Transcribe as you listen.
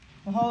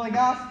The Holy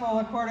Gospel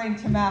according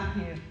to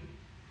Matthew.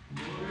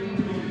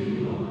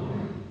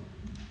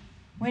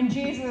 When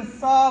Jesus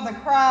saw the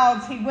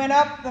crowds, he went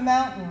up the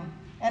mountain,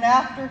 and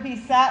after he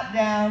sat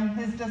down,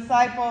 his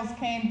disciples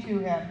came to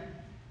him.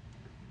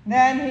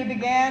 Then he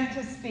began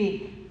to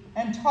speak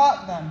and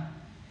taught them,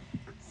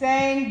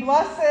 saying,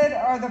 "Blessed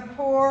are the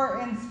poor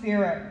in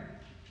spirit,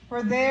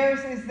 for theirs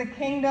is the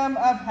kingdom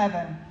of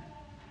heaven.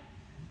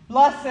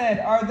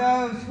 Blessed are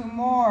those who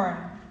mourn,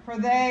 for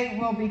they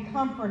will be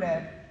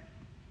comforted.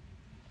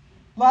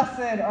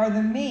 Blessed are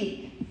the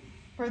meek,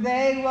 for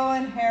they will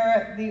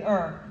inherit the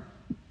earth.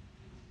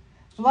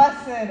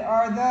 Blessed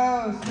are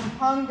those who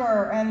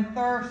hunger and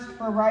thirst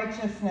for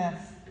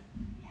righteousness,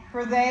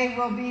 for they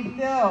will be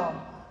filled.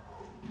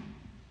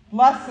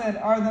 Blessed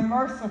are the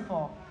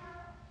merciful,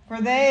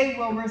 for they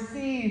will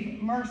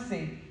receive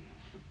mercy.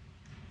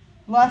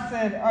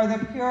 Blessed are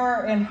the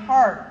pure in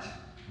heart,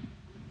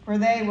 for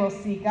they will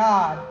see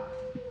God.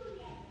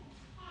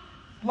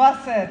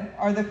 Blessed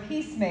are the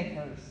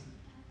peacemakers,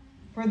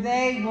 for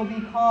they will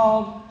be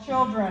called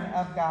children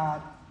of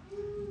God.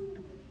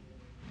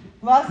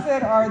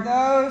 Blessed are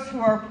those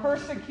who are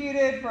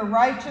persecuted for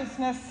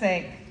righteousness'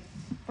 sake,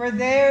 for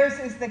theirs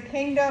is the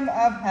kingdom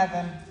of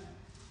heaven.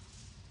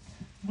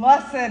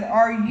 Blessed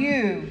are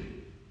you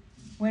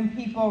when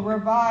people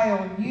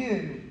revile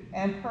you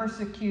and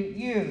persecute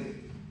you,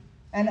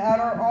 and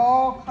utter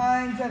all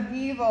kinds of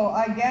evil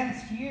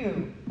against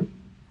you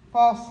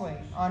falsely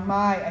on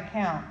my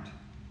account.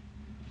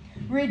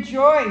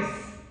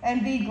 Rejoice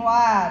and be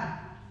glad,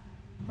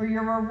 for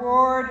your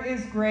reward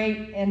is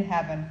great in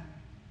heaven.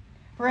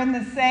 For in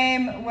the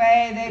same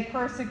way they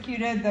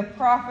persecuted the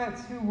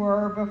prophets who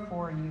were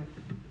before you."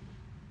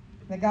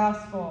 The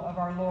Gospel of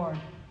our Lord.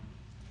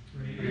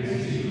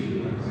 Praise to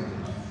you, Lord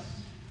Christ.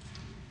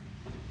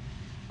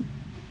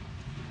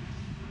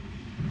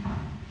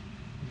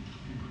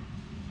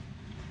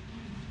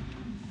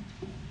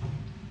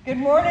 Good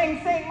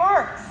morning, St.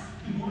 Mark's.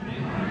 Good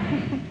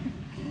morning.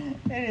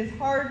 It is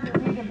hard for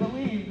me to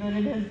believe that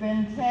it has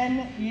been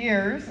 10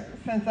 years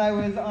since I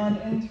was on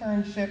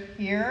internship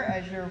here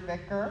as your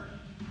vicar.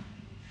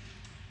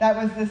 That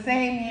was the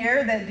same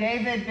year that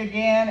David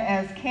began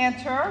as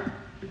cantor,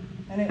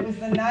 and it was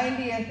the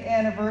 90th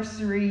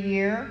anniversary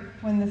year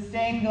when the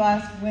stained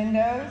glass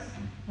windows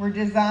were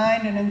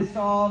designed and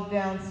installed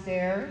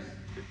downstairs.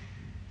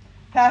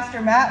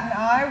 Pastor Matt and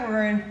I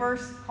were in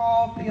First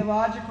Call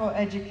Theological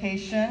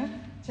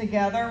Education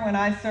together when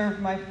I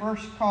served my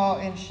first call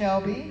in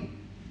Shelby,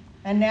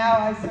 and now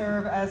I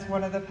serve as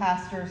one of the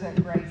pastors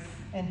at Grace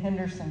in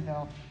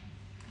Hendersonville.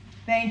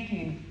 Thank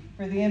you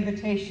for the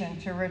invitation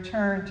to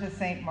return to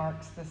St.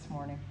 Mark's this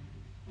morning.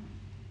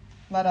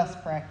 Let us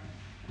pray.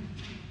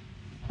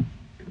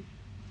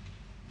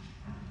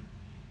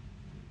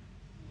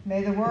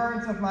 May the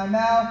words of my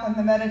mouth and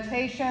the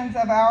meditations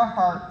of our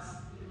hearts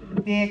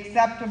be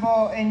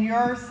acceptable in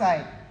your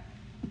sight,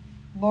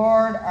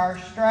 Lord, our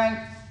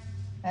strength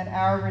and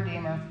our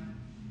Redeemer.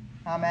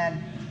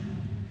 Amen.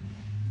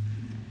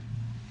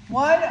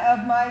 One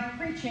of my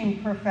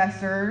preaching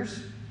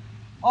professors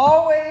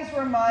always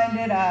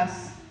reminded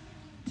us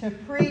to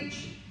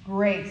preach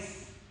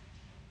grace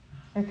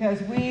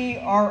because we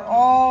are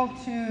all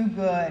too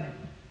good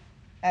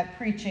at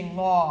preaching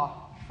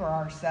law for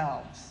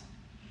ourselves.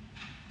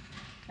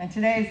 And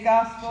today's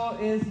gospel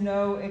is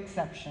no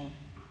exception.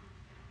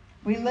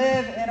 We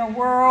live in a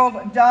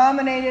world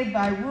dominated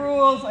by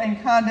rules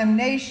and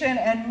condemnation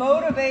and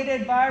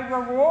motivated by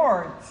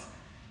rewards.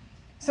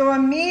 So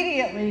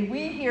immediately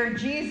we hear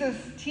Jesus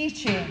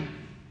teaching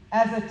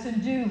as a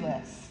to-do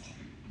list,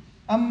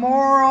 a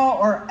moral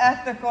or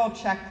ethical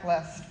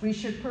checklist we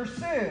should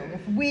pursue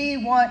if we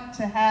want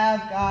to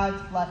have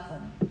God's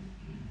blessing.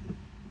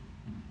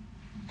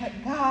 But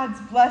God's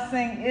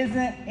blessing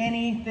isn't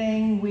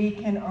anything we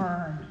can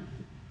earn.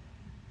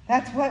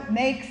 That's what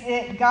makes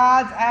it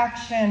God's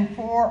action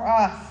for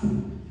us.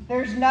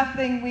 There's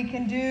nothing we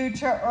can do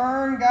to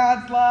earn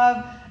God's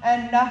love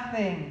and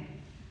nothing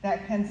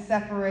that can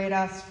separate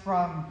us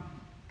from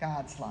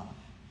God's love.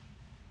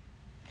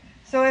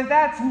 So if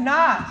that's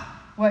not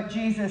what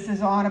Jesus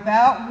is on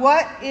about,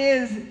 what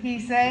is he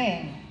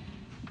saying?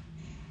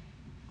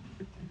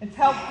 It's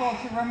helpful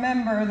to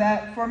remember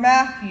that for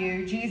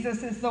Matthew,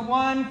 Jesus is the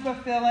one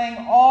fulfilling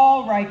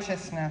all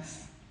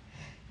righteousness,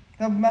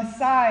 the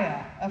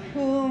Messiah of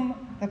whom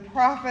the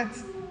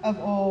prophets of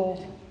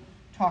old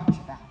talked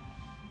about.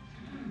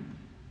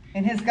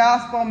 In his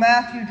gospel,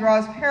 Matthew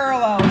draws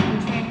parallels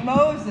between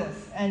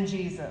Moses and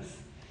Jesus,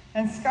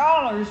 and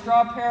scholars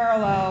draw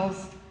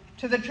parallels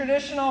to the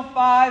traditional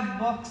 5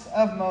 books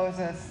of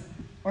Moses,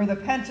 or the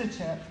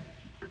Pentateuch,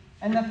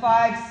 and the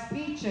 5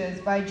 speeches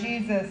by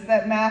Jesus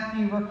that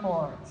Matthew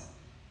records.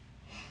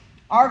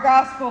 Our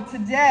gospel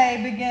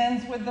today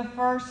begins with the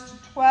first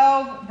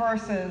 12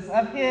 verses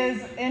of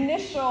his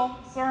initial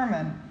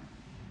sermon,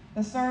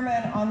 the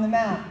Sermon on the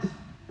Mount.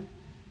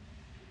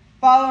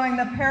 Following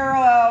the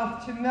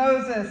parallel to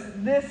Moses,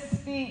 this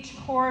speech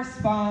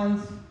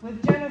corresponds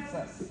with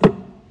Genesis,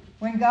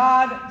 when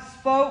God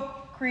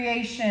spoke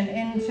creation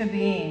into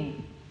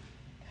being.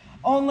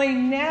 Only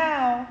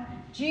now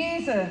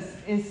Jesus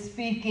is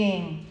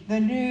speaking the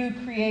new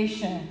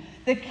creation,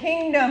 the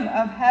kingdom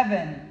of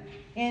heaven,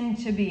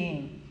 into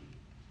being.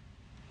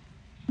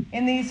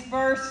 In these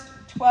first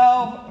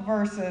 12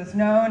 verses,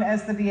 known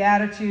as the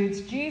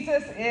Beatitudes,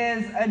 Jesus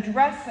is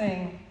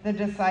addressing the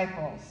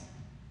disciples.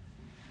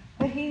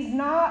 But he's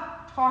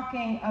not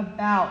talking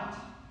about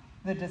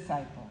the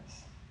disciples.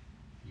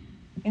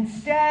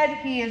 Instead,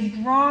 he is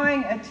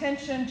drawing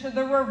attention to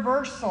the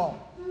reversal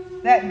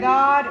that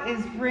God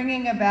is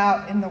bringing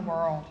about in the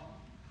world.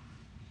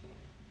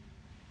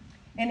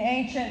 In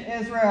ancient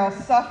Israel,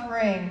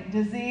 suffering,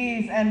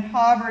 disease, and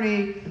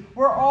poverty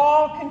were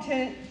all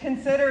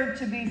considered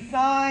to be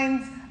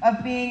signs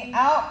of being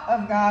out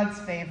of God's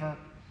favor,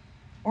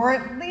 or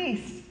at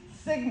least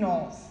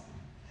signals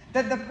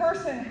that the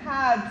person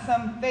had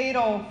some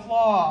fatal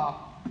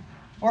flaw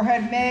or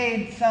had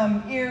made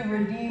some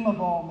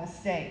irredeemable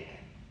mistake.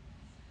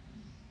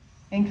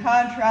 In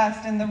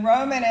contrast, in the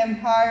Roman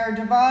Empire,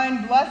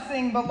 divine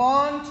blessing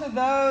belonged to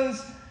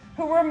those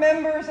who were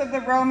members of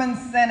the Roman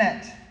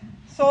Senate,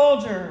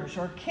 soldiers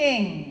or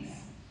kings.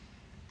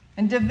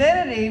 And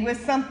divinity was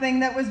something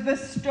that was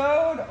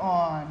bestowed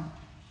on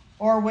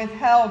or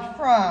withheld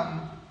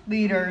from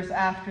leaders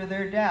after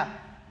their death.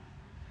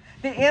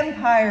 The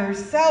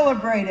empires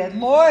celebrated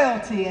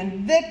loyalty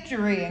and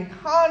victory and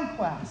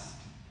conquest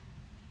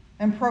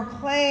and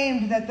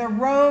proclaimed that the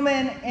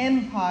Roman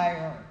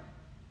Empire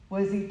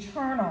was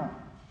eternal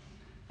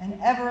and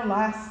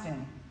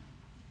everlasting.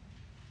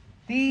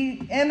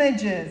 The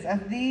images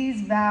of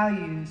these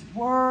values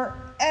were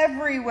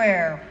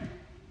everywhere,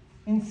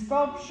 in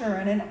sculpture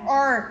and in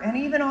art, and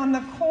even on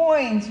the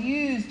coins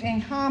used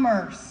in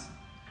commerce.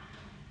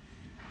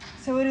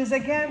 So it is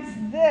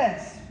against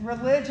this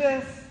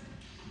religious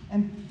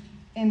and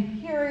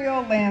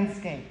imperial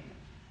landscape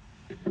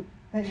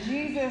that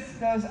Jesus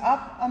goes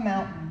up a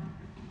mountain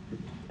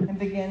and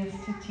begins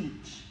to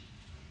teach.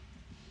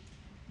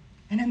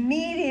 And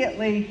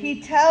immediately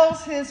he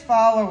tells his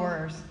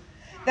followers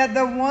that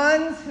the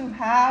ones who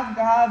have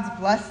God's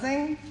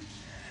blessing,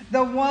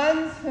 the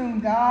ones whom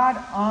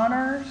God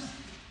honors,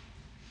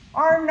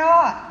 are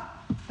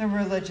not the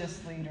religious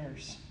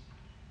leaders,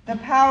 the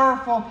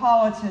powerful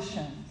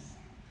politicians,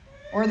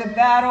 or the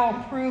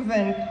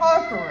battle-proven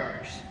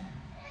conquerors,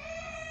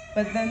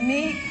 but the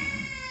meek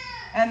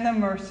and the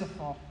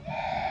merciful.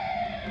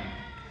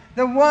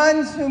 The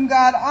ones whom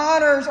God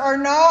honors are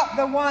not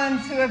the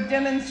ones who have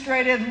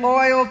demonstrated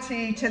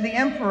loyalty to the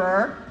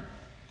emperor,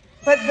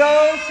 but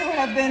those who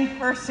have been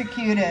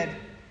persecuted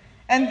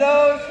and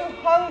those who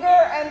hunger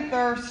and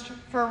thirst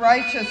for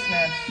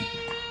righteousness.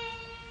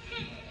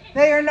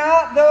 They are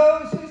not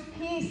those whose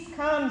peace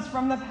comes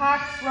from the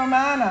Pax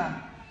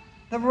Romana,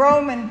 the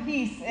Roman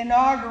peace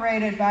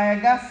inaugurated by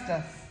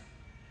Augustus,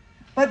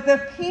 but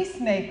the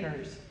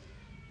peacemakers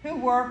who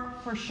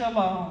work for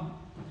shalom,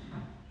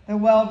 the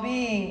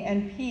well-being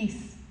and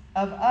peace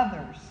of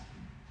others.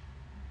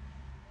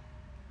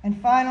 And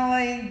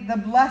finally, the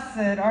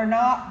blessed are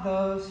not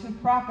those who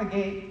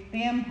propagate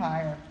the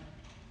empire,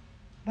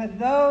 but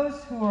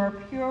those who are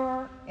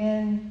pure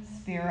in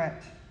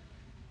spirit,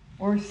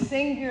 or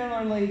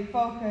singularly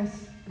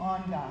focused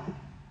on God.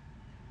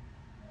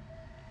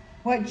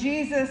 What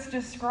Jesus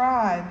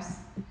describes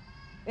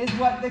is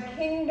what the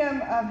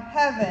kingdom of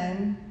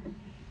heaven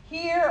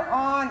here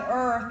on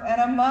earth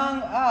and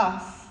among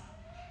us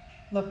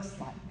looks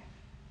like.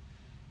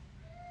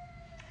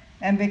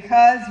 And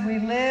because we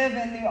live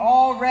in the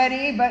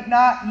already but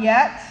not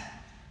yet,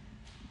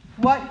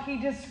 what he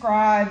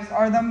describes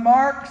are the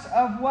marks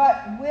of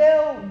what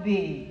will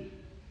be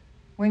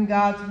when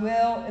God's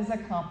will is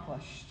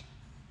accomplished.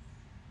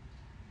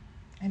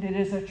 And it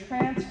is a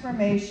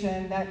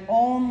transformation that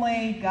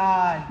only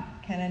God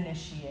can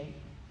initiate.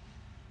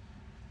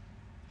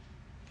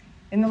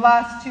 In the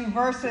last two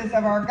verses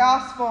of our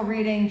gospel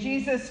reading,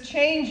 Jesus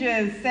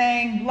changes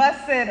saying,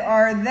 "Blessed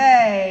are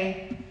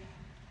they,"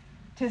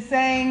 to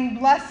saying,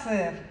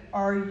 "Blessed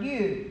are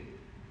you."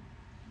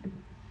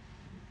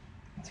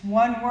 It's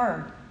one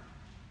word.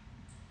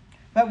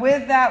 But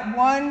with that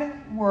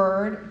one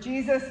word,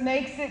 Jesus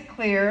makes it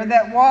clear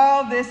that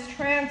while this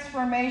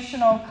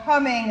transformational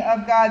coming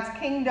of God's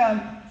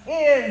kingdom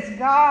is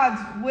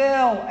God's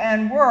will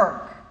and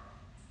work,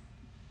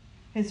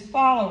 his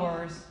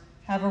followers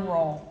have a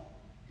role.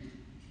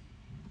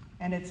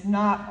 And it's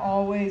not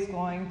always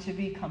going to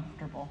be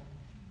comfortable.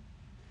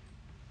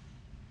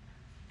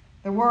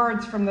 The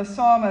words from the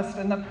psalmist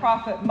and the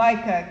prophet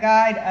Micah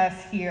guide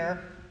us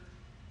here.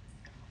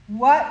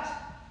 What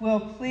will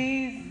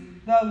please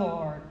the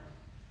Lord?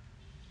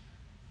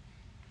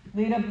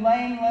 Lead a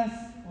blameless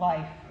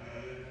life.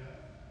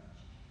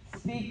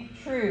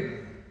 Speak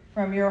truth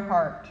from your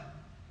heart.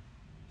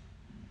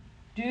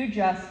 Do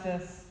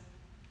justice,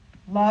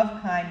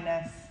 love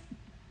kindness,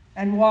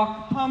 and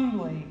walk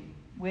humbly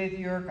with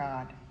your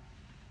God.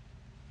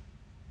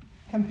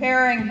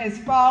 Comparing his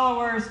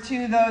followers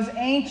to those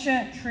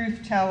ancient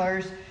truth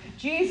tellers,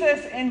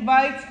 Jesus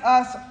invites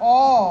us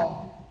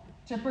all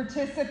to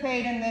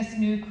participate in this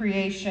new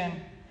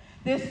creation,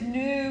 this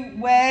new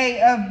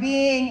way of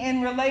being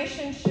in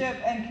relationship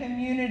and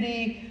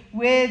community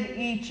with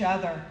each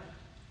other.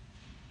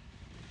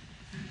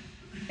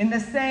 In the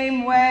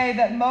same way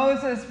that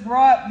Moses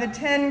brought the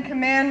 10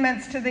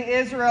 Commandments to the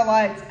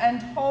Israelites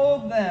and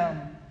told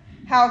them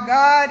how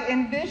God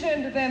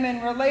envisioned them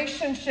in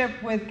relationship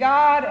with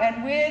God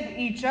and with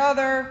each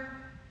other,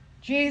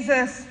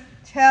 Jesus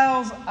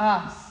tells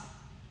us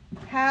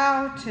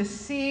how to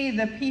see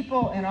the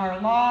people in our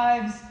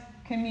lives,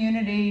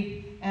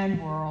 community,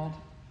 and world.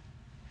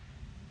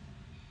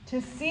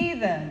 To see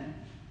them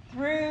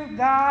through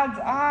God's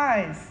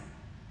eyes,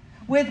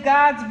 with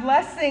God's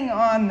blessing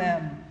on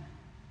them,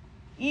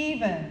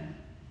 even,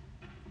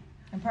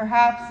 and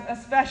perhaps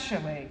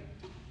especially,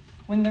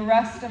 when the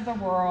rest of the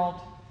world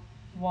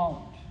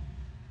won't.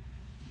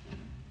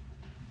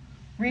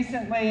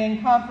 Recently,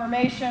 in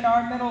confirmation,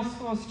 our middle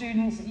school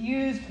students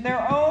used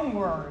their own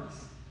words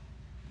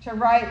to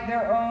write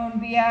their own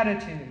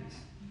Beatitudes.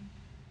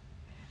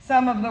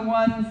 Some of the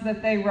ones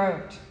that they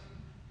wrote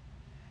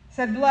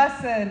said,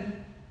 "Blessed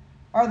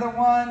are the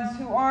ones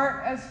who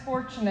aren't as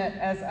fortunate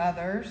as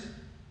others,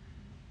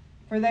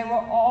 for they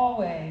will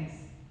always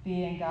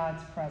be in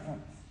God's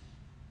presence.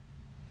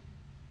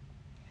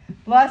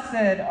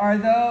 Blessed are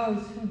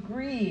those who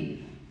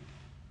grieve,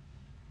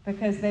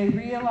 because they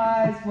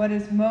realize what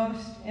is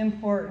most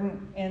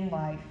important in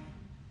life.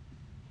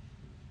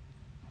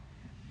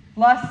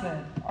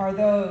 Blessed are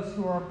those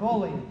who are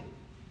bullied,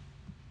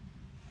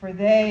 for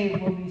they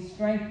will be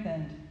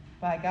strengthened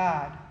by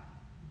God.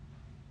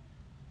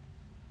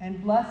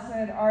 And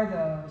blessed are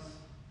those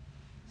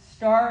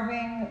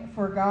starving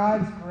for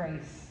God's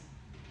grace,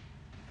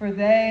 for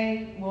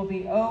they will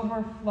be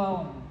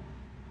overflowing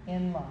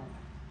in love."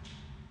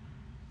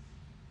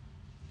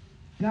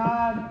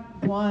 God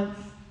wants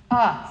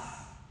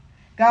us,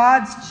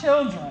 God's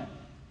children,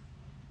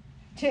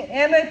 to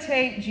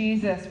imitate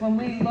Jesus when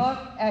we look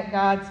at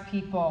God's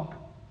people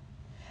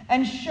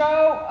and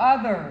show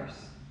others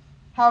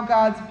how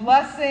God's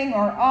blessing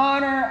or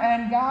honor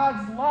and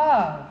God's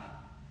love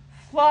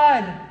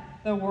flood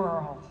the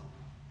world,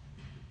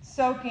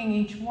 soaking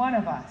each one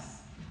of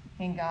us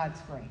in God's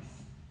grace.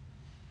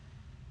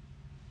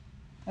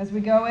 As we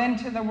go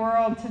into the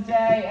world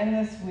today and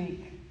this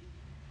week,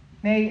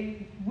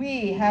 may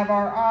we have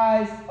our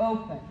eyes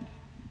opened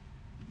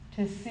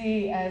to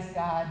see as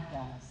God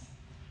does.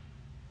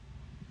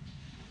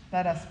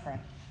 Let us pray.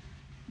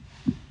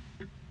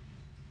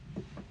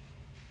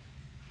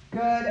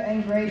 Good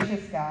and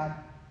gracious God,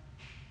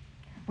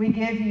 we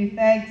give you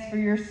thanks for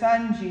your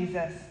Son,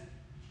 Jesus,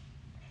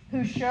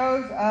 who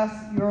shows us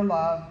your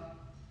love.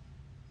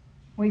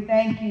 We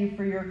thank you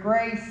for your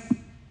grace,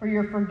 for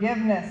your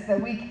forgiveness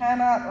that we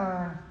cannot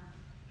earn.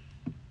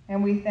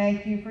 And we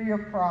thank you for your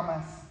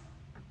promise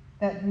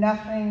that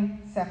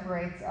nothing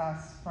separates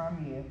us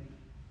from you.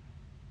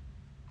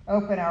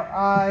 Open our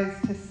eyes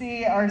to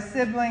see our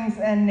siblings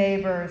and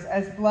neighbors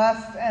as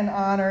blessed and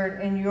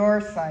honored in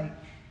your sight.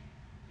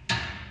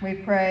 We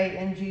pray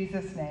in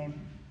Jesus' name.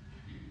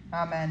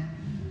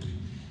 Amen.